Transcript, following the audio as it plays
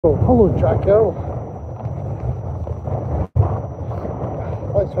Oh, hello Jack Earl.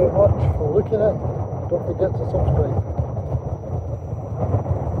 Thanks very much for looking in. Don't forget to subscribe.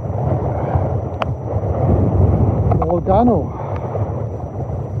 Logano.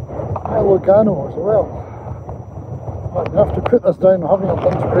 Hi Logano as well. Right, you have to put this down. We're having a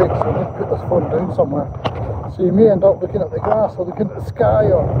lunch break, so I need to put this phone down somewhere. So you may end up looking at the grass or looking at the sky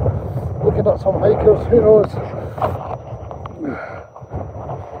or looking at some hikers, who knows.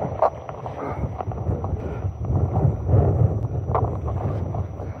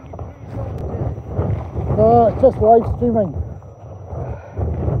 No, it's just live streaming.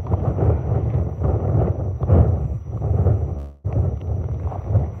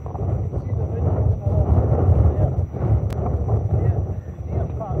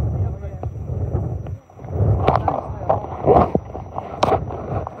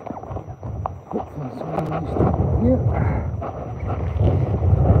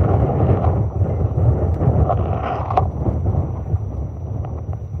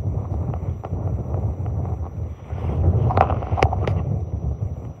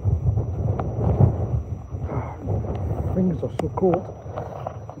 Fingers are so cold.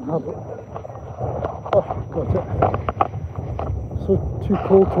 Oh, got it. So too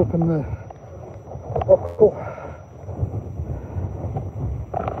cold to open the buckle.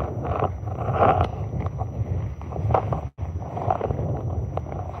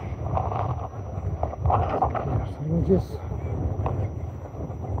 Here's some images.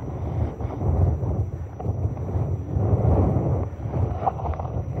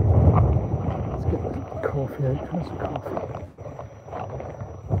 Let's get the coffee out. Where's the coffee?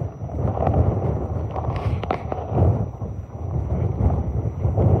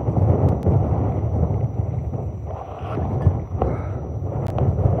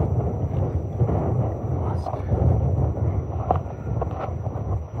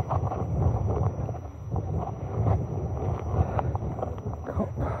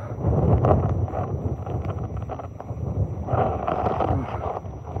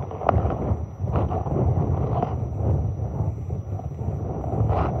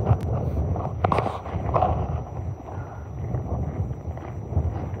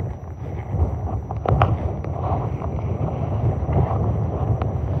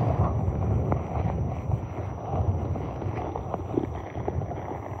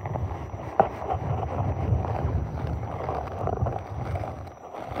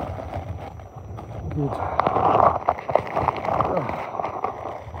 Good.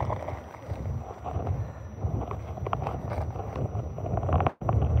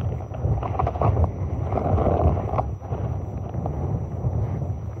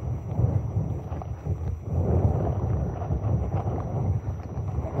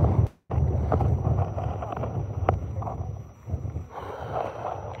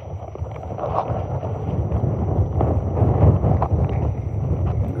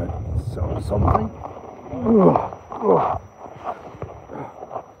 Something.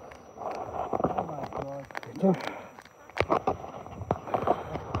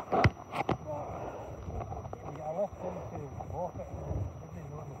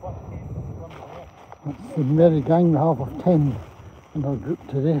 That's the merry gang we have of 10 in our group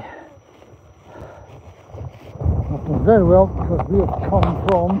today. We've done very well because we have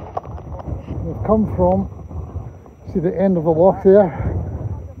come from, see the end of the loch there,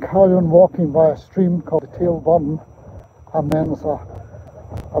 carry on walking by a stream called the Tail Burn, and then there's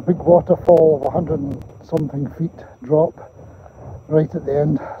a big waterfall of 100 and something feet drop right at the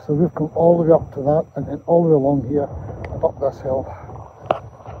end. So we've come all the way up to that and then all the way along here and up this hill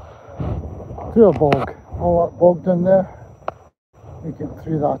through a bog. All that bog down there, we came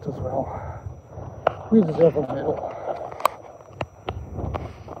through that as well. We deserve a medal.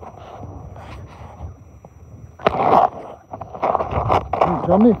 Good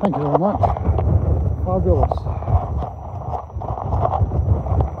journey, thank you very much. Fabulous.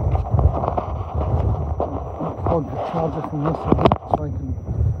 Plug the charger from this a bit so I can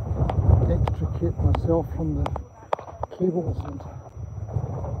extricate myself from the cables and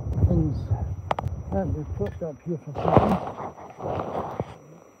things. And we've put that up here for a second.